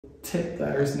tip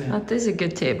there, isn't it? That is a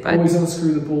good tip. Always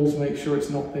unscrew the balls, make sure it's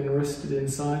not been rusted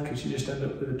inside, because you just end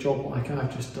up with a job like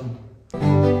I've just done.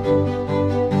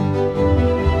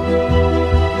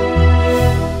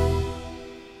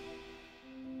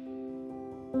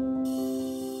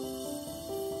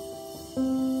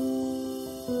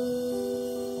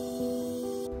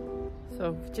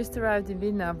 So we've just arrived in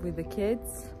Vietnam with the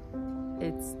kids.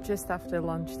 It's just after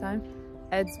lunchtime.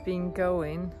 Ed's been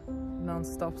going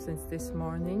non-stop since this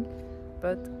morning,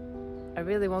 but I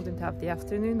really want him to have the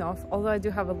afternoon off, although I do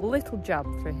have a little job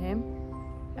for him,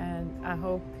 and I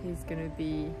hope he's going to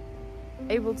be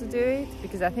able to do it,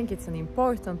 because I think it's an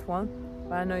important one,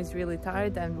 but I know he's really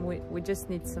tired, and we just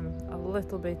need a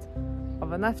little bit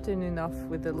of an afternoon off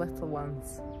with the little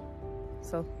ones.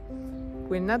 So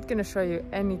we're not going to show you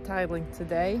any tiling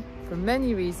today for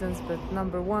many reasons, but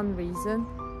number one reason,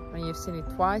 when you've seen it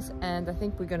twice, and I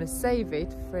think we're going to save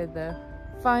it for the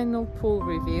final pool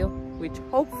reveal, which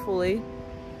hopefully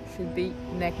should be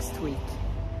next week.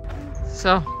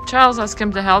 So Charles has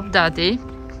come to help Daddy.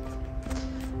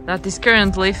 That is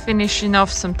currently finishing off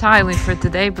some tiling for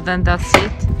today, but then that's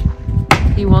it.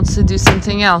 He wants to do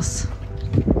something else.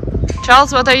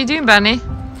 Charles, what are you doing, Benny?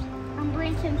 I'm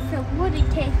waiting for wood in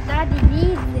case Daddy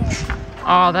needs it.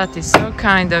 Oh, that is so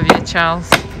kind of you, Charles.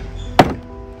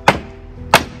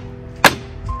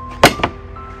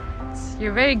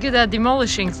 You're very good at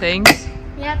demolishing things.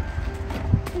 Yep.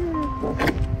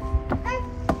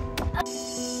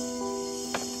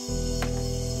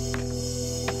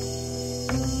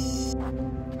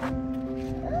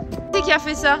 Qui a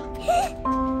fait ça?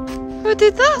 Who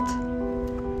did that?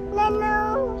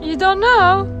 No. You don't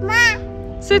know?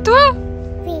 Ma. C'est toi?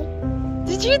 Oui.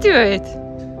 Did you do it?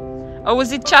 Or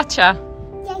was it Cha-Cha?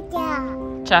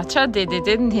 Cha-cha. Cha-Cha did it,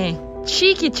 didn't he?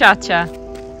 Cheeky Cha-Cha.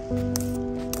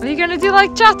 Are you gonna do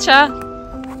like Cha-Cha?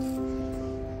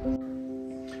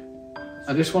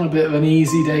 I just want a bit of an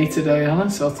easy day today,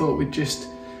 Anna, so I thought we'd just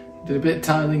did a bit of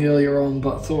tiling earlier on,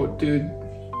 but I thought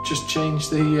just change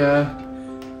the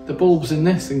bulbs in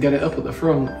this and get it up at the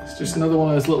front. It's just another one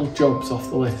of those little jobs off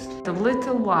the list. The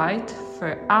little white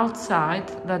for outside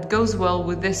that goes well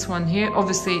with this one here.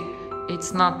 Obviously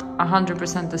it's not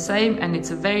 100% the same, and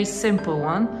it's a very simple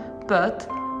one, but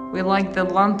we like the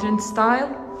lantern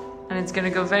style, and it's gonna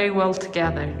go very well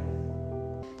together.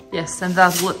 Yes, and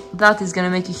that is gonna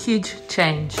make a huge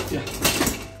change. Yeah.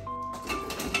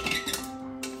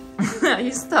 Are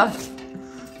you stuck?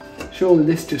 Surely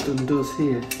this just undoes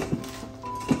here.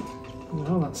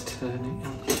 Oh, that's turning.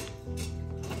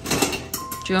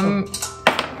 Do you want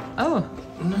Oh,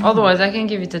 no. Otherwise I can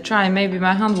give it a try. Maybe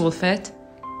my hand will fit.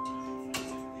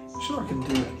 Sure I can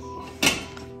do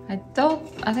it.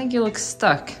 I think you look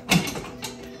stuck.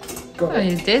 Got Oh, it.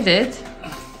 you did it.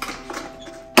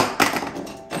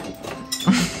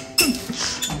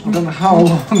 I don't know how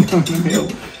long I'm going to be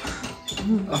able.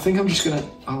 I think I'm just gonna.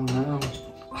 Oh no,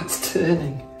 that's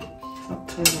turning. It's not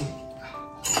turning.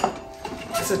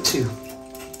 It's a 2.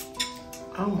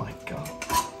 Oh my god.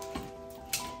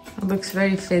 It looks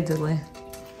very fiddly.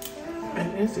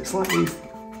 It is. It's like these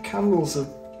candles are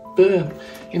burnt.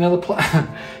 You know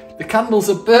the candles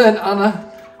are burnt,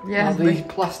 Anna. Yeah. The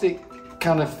plastic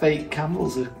kind of fake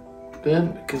candles are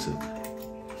burnt because of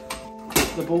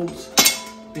the bulbs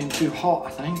being too hot, I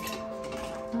think.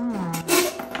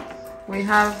 We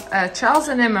have Charles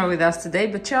and Emma with us today,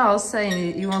 but Charles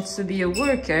saying he wants to be a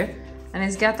worker and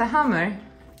he's got a hammer.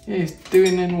 Yeah, he's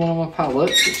doing in one of my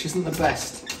pallets, which isn't the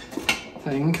best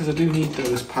thing because I do need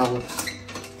those pallets.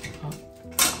 Oh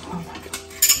my god.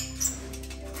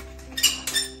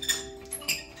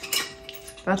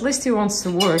 But at least he wants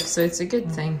to work, so it's a good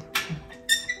thing.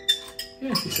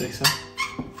 Yeah, if you say so.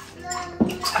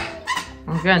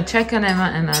 I'm going to check on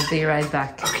Emma and I'll be right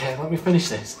back. Okay, let me finish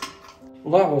this.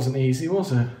 Well, that wasn't easy,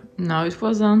 was it? No, it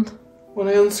wasn't. When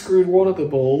I unscrewed one of the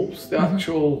bulbs, the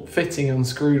actual fitting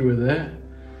unscrewed with it,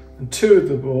 and 2 of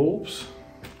the bulbs...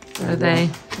 Are they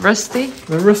rusty?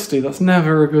 They're rusty, that's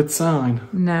never a good sign.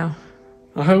 No.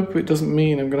 I hope it doesn't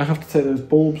mean I'm going to have to take those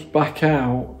bulbs back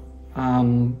out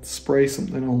and spray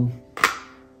something on.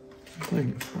 I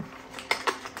think.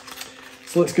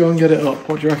 So let's go and get it up,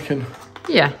 what do you reckon?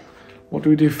 Yeah. What do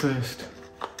we do first?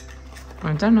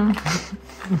 I don't know.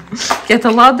 Get a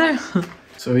ladder?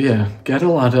 So yeah, get a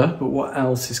ladder, but what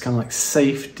else is kind of like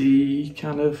safety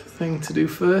kind of thing to do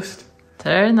first?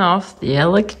 Turn off the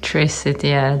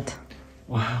electricity, Ed.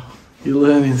 Wow, you're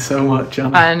learning so much,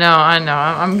 Anna. I know.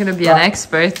 I'm going to be an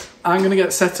expert. I'm going to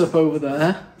get set up over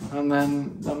there, and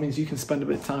then that means you can spend a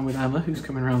bit of time with Emma, who's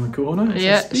coming around the corner.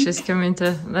 Yeah, she's coming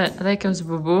to... There comes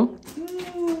Boo Boo.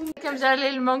 Here comes our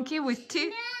little monkey with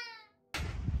 2.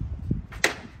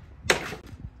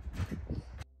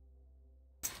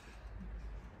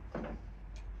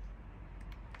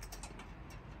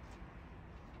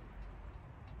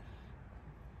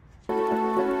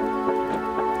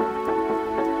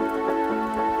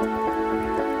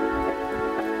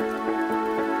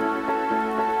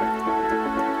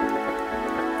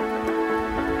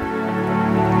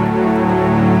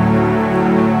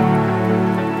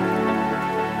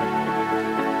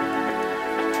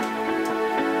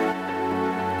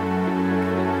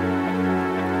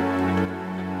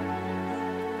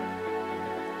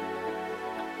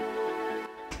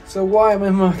 So while I'm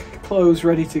in my clothes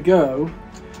ready to go,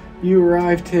 you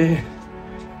arrived here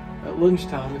at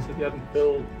lunchtime and said you hadn't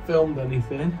filmed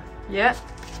anything. Yeah,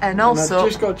 and also... I've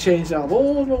just got changed out of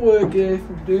all of my work gear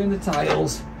from doing the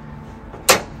tiles.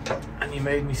 And you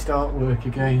made me start work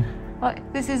again. Well,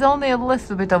 this is only a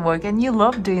little bit of work and you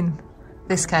love doing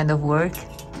this kind of work.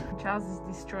 Charles is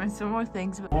destroying some more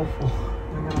things. But... Awful.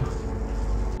 I'm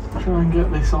gonna try and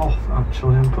get this off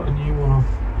actually and put a new one on.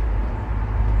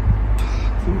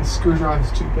 I think this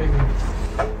screwdriver's too big.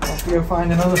 I'll have to go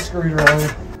find another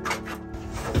screwdriver.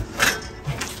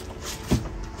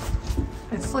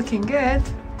 It's looking good.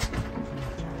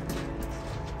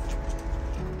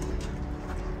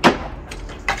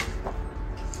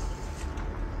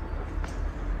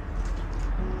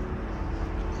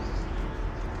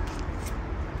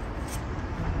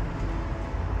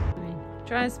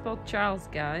 Try and spot Charles,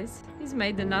 guys. He's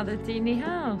made another teeny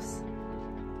house.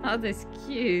 Oh, that's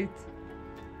cute.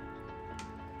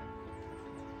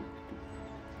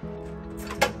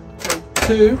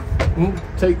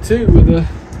 Take two with a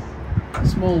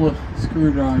smaller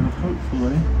screwdriver,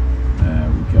 hopefully.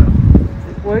 There we go.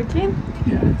 Is it working?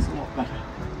 Yeah, it's a lot better.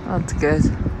 That's good.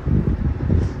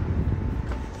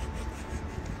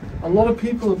 A lot of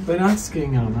people have been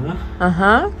asking Anna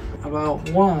about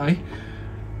why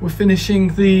we're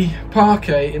finishing the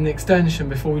parquet in the extension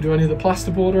before we do any of the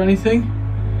plasterboard or anything.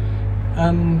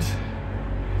 And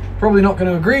probably not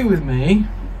going to agree with me,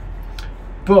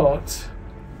 but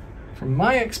from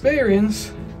my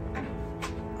experience,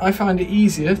 I find it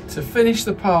easier to finish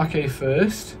the parquet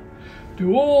first,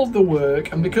 do all the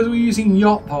work, and because we're using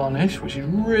yacht varnish, which is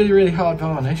really hard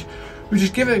varnish, we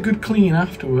just give it a good clean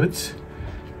afterwards,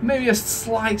 maybe a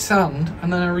slight sand,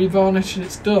 and then a revarnish and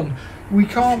it's done. We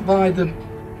can't buy the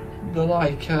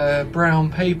like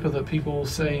brown paper that people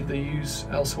say they use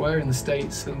elsewhere in the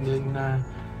States and in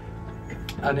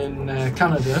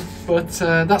Canada, but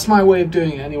that's my way of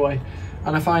doing it anyway,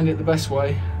 and I find it the best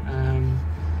way.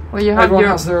 Well, you have everyone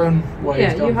has their own way.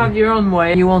 Yeah, you have your own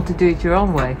way. You want to do it your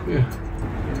own way. Yeah.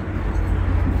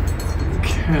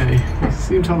 Okay, I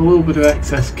seem to have a little bit of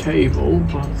excess cable,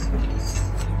 but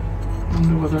I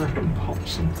wonder whether I can pop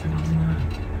something on there.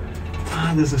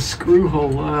 Ah, there's a screw hole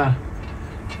there.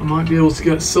 I might be able to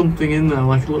get something in there,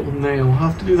 like a little nail. I'll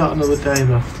have to do that another day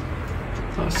though.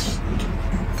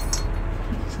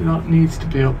 See, that needs to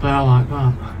be up there like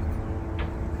that.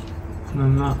 And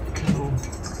then that can all...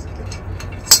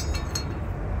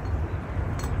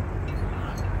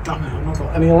 Damn it, I've not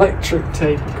got any electric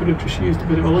tape. I could have just used a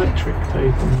bit of electric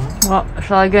tape on that. Well,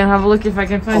 shall I go and have a look if I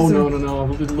can find some? Oh no,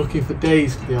 I've been looking for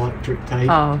days for the electric tape.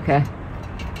 Oh, okay.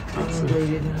 That's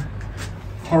a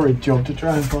horrid job to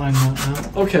try and find that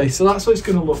out. Okay, so that's what it's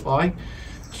going to look like.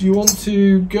 Do you want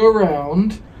to go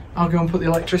around? I'll go and put the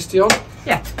electricity on.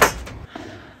 Yeah.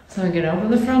 So I'm going to open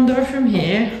the front door from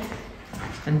here,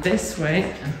 and this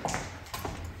way.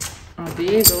 I'll be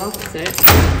able to put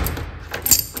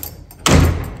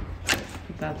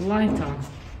that light on,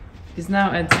 because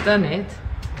now Ed's done it.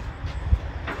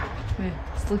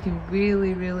 It's looking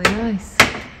really nice.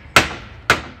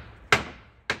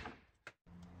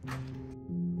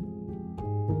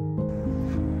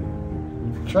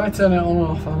 Try turn it on and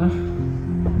off, Anna.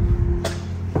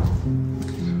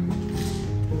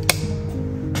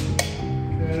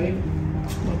 Okay.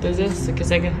 What is this?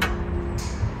 Because I can...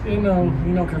 You know,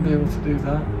 you're not going to be able to do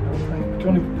that, I don't think. Do you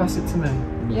want to pass it to me?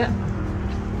 Yeah.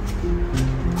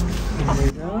 There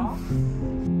we go.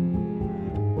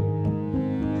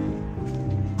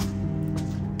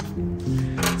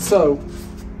 So,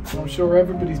 I'm sure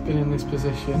everybody's been in this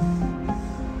position.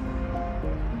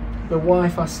 The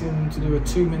wife asked him to do a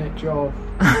 2-minute job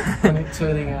and it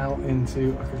turning out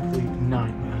into a complete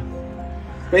nightmare.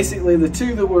 Basically, the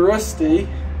two that were rusty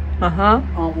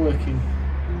aren't working.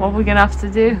 What are we going to have to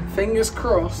do? Fingers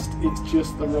crossed it's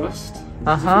just the rust.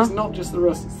 If it's not just the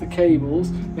rust, it's the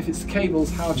cables. If it's the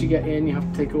cables, how do you get in? You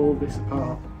have to take all of this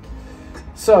apart.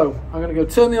 So, I'm going to go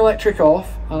turn the electric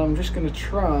off and I'm just going to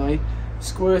try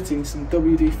squirting some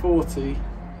WD-40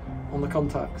 on the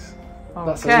contacts. Okay.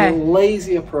 That's a little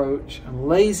lazy approach, and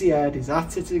lazy Ed is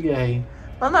at it again.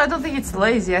 Well, no, I don't think it's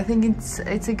lazy. I think it's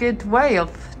a good way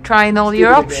of trying all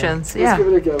your options. Yeah. Let's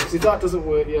give it a go, because if that doesn't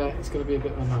work yet, it's going to be a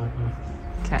bit of a nightmare.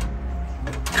 Okay.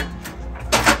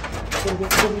 So we've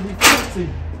got WD-40.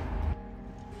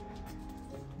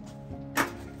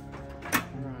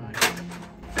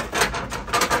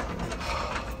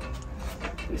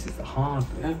 Right. This is the hard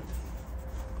bit.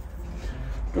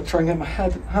 Got to try and get my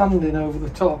hand in over the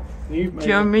top. Do you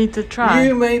want me to try?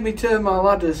 You made me turn my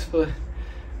ladders for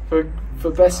for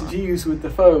best views with the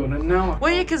phone, and now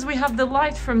Well, yeah, because we have the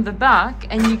light from the back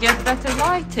and you get better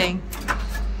lighting.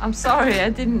 I'm sorry,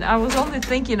 I was only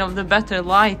thinking of the better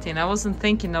lighting. I wasn't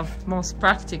thinking of most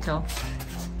practical.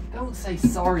 don't say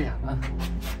sorry, Anna.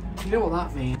 You know what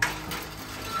that means.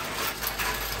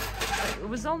 It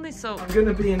was only so... I'm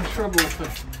gonna be in trouble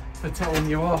for telling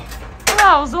you off. No,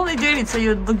 I was only doing it so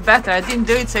you'd look better. I didn't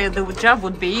do it so the job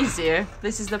would be easier.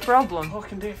 This is the problem. Oh, I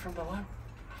can do it from below.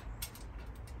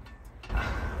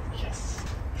 Yes.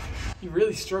 You're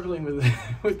really struggling with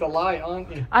with the light,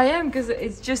 aren't you? I am, because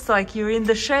it's just like you're in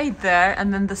the shade there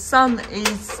and then the sun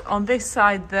is on this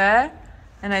side there,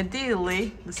 and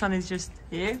ideally the sun is just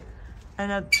here,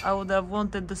 and I would have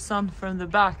wanted the sun from the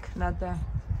back, not there.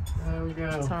 There we go.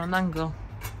 It's on an angle.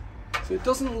 So it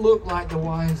doesn't look like the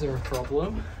wires are a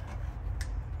problem.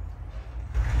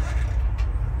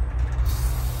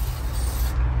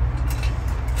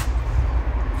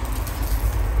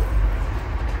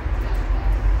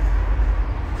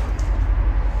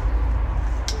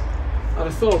 I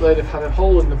thought they'd have had a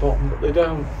hole in the bottom, but they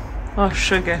don't. Oh,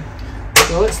 sugar.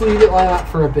 So let's leave it like that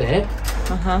for a bit.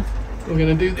 Uh-huh. We're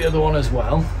going to do the other one as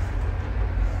well.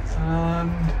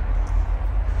 And,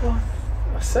 well,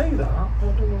 I say that, I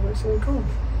don't know where it's all gone.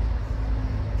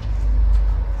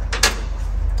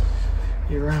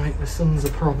 You're right, the sun's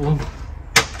a problem.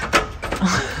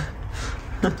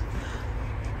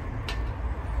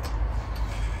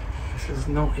 This is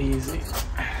not easy.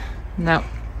 No.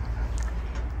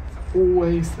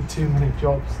 Always the 2-minute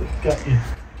jobs that get you.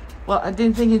 Well, I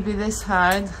didn't think it'd be this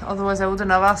hard, otherwise I wouldn't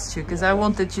have asked you, because I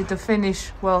wanted you to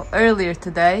finish, well, earlier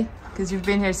today, because you've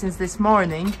been here since this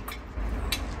morning.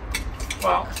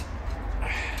 Well,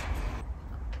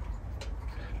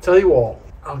 tell you what,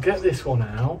 I'll get this one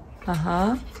out.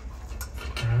 Uh-huh.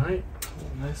 Right,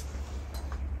 and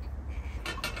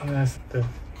there's the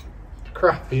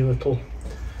crappy little,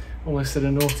 almost said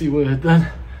a naughty word then.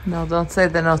 No, don't say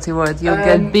the naughty word, you'll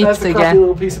get beeped there's the crappy again.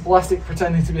 Little piece of plastic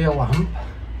pretending to be a lamp.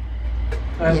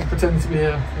 Yeah. Pretending to be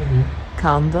a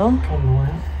candle. Candle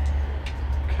lamp.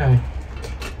 Okay.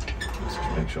 Let's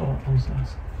just make sure that one's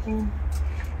nice.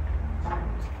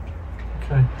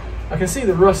 Okay. I can see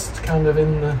the rust kind of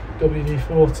in the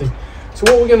WD-40. So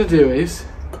what we're going to do is,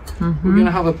 we're going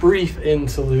to have a brief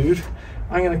interlude.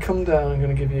 I'm going to come down, I'm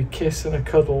going to give you a kiss and a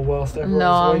cuddle whilst everyone's waiting.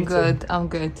 No, I'm good, I'm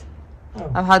good. Oh.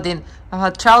 I've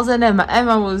had Charles and Emma.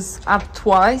 Emma was up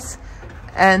twice,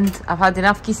 and I've had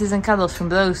enough kisses and cuddles from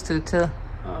those two to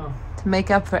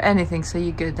make up for anything, so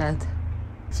you're good, Dad.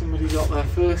 Somebody got there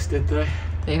first, did they?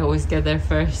 They always get there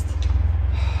first.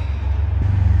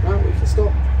 Right, we can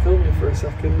stop filming for a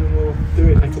second and we'll do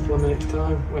it in a couple of minutes'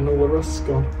 time when all the rust's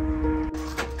gone.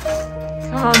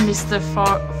 Come on, Mr.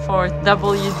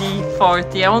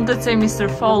 WD-40. I wanted to say Mr.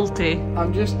 Faulty.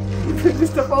 I'm just...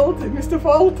 Mr. Faulty, Mr.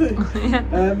 Faulty!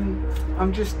 Yeah.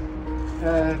 I'm just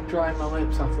drying my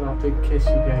lips after that big kiss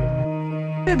you gave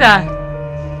me. Did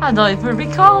I don't even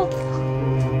recall.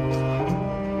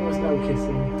 There was no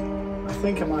kissing. I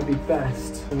think it might be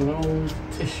best with an old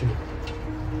tissue.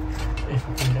 If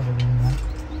I can get it in there.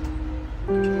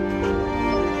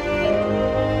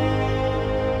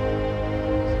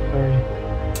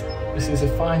 This is the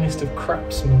finest of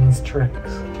craftsman's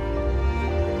tricks.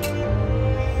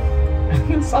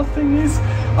 The sad thing is,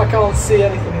 I can't see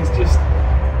anything. It's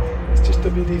just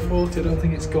WD-40. I don't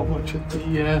think it's got much of the.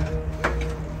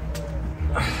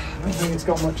 I don't think it's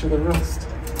got much of the rust.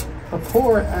 If I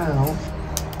pour it out.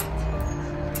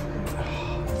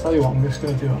 I'll tell you what, I'm just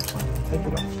going to do it. Take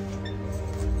it off.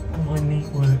 All my neat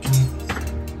working.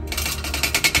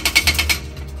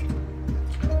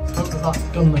 Hope that's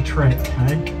done the trick,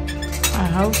 eh? I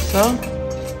hope so.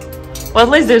 Well, at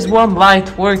least there's one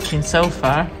light working so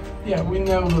far. Yeah, we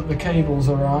know that the cable's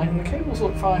alright, and the cables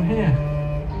look fine here.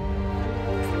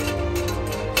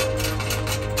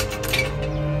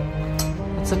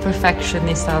 It's a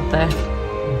perfectionist out there.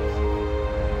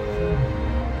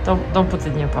 Don't put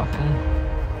it in your pocket.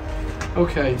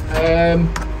 Okay,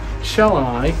 shall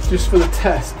I, just for the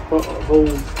test, put a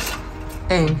bulb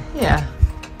in? Yeah.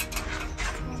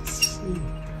 Let's see.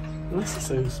 Unless it's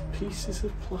those pieces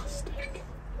of plastic.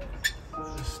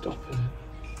 Just stopping it.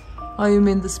 Oh, you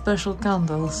mean the special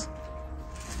candles?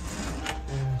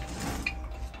 Yeah.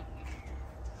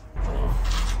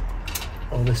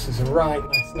 Oh, this is a right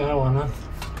mess now, Anna.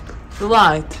 The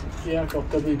light? Yeah, I've got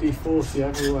WD-40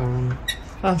 everywhere on it.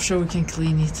 I'm sure we can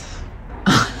clean it.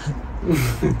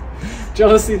 Do you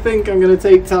honestly think I'm going to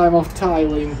take time off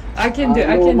tiling? I can do.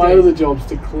 all my other jobs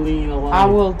to clean a light. I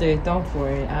will do it. Don't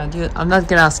worry. I'm not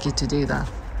going to ask you to do that.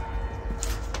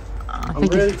 I'm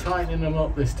really tightening them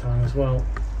up this time as well.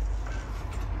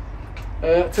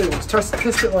 Tell you what, let's test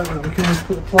it like that. We can just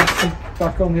put the plastic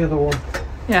back on the other one.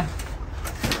 Yeah.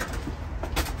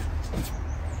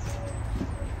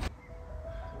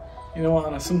 You know what,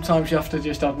 Anna? Sometimes you have to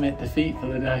just admit defeat for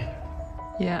the day.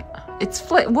 Yeah. It's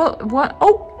what?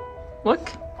 Oh,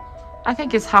 look. I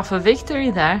think it's half a victory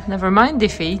there. Never mind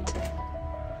defeat.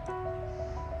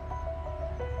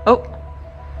 Oh.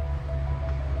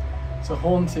 It's a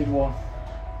haunted one.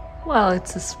 Well,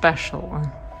 it's a special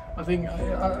one. I think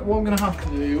what I'm going to have to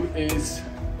do is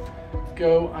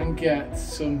go and get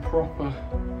some proper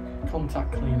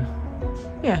contact cleaner.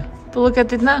 Yeah, but look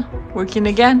at it now, working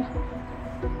again.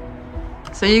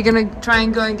 So you're going to try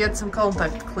and go and get some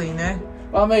contact cleaner?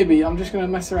 Well, maybe. I'm just going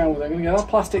to mess around with it. I'm going to get that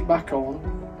plastic back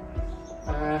on.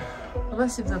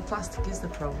 Unless if the plastic is the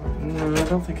problem. No, I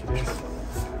don't think it is.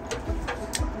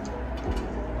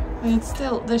 I mean,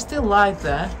 they're still live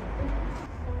there.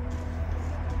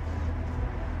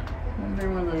 I'm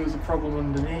wondering whether there was a problem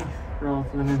underneath rather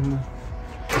than in the...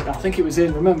 I think it was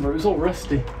in, remember, it was all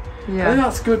rusty. Yeah. I think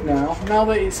that's good now. Now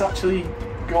that it's actually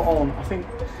got on, I think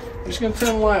I'm just going to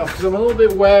turn the light off because I'm a little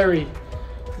bit wary.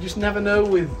 You just never know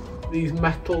with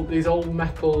these old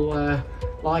metal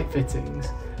light fittings,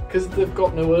 because they've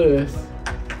got no earth.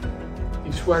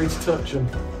 You're just wary to touch them.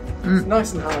 It's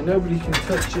nice and high, nobody can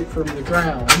touch it from the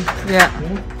ground. Yeah.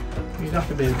 You'd have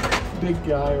to be a big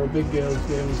guy or a big girl to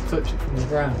be able to touch it from the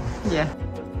ground. Yeah.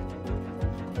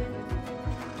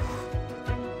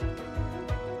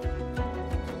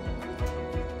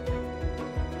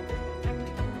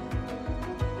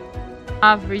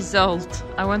 Result.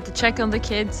 I went to check on the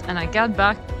kids and I got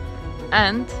back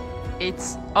and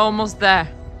it's almost there.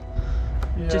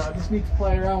 Yeah, I just need to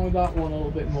play around with that one a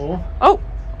little bit more. Oh,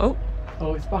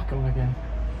 it's back on again.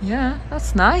 yeah,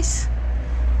 that's nice.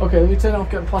 Okay, let me turn it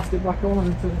off, get the plastic back on, and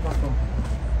then turn it back on.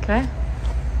 Okay,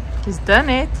 he's done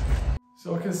it.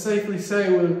 So I can safely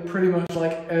say we're pretty much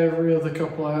like every other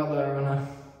couple out there, Anna.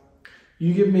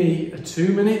 You give me a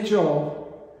 2-minute job,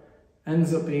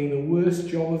 ends up being the worst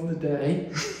job of the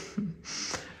day,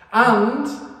 and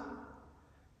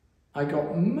I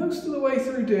got most of the way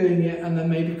through doing it and then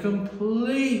made a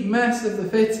complete mess of the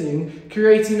fitting,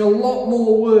 creating a lot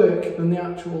more work than the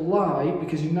actual light,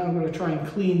 because you've now got to try and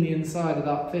clean the inside of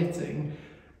that fitting,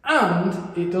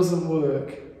 and it doesn't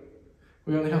work.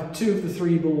 We only have 2 of the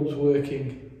 3 bulbs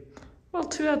working. Well,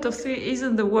 2 out of 3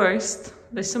 isn't the worst.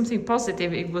 There's something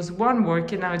positive. It was 1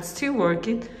 working, now it's 2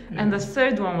 working, and the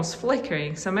 3rd one was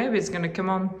flickering, so maybe it's going to come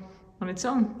on its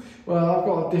own. Well, I've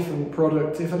got a different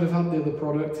product. If I'd have had the other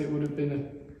product, it would have been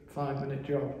a 5-minute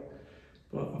job.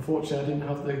 But unfortunately, I didn't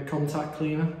have the contact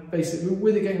cleaner. Basically,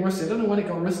 with it getting rusty, I don't know when it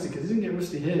got rusty, because it didn't get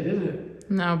rusty here, did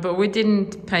it? No, but we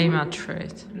didn't pay much for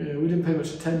it. Yeah, we didn't pay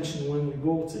much attention when we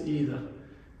bought it either.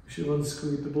 We should have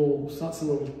unscrewed the bulbs. That's a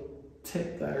little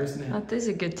tip there, isn't it? That is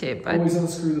a good tip. Always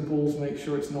unscrew the bulbs, make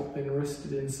sure it's not been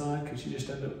rusted inside, because you just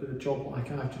end up with a job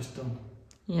like I've just done.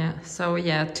 Yeah, so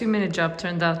yeah, 2-minute job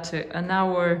turned out to an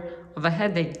hour of a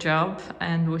headache job,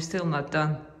 and we're still not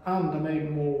done. And I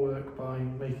made more work by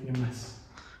making a mess.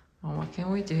 Oh, what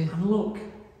can we do? And look.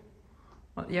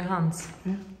 What, your hands?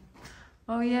 Yeah.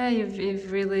 Oh yeah,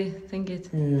 you've really think it.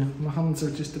 Yeah, my hands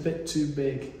are just a bit too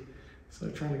big, so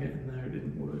trying to get in there, it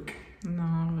didn't work.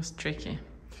 No, it was tricky.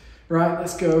 Right,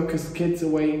 let's go, because the kids are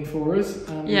waiting for us,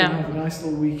 and we're going to have a nice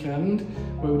little weekend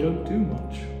where we don't do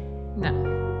much.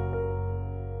 No.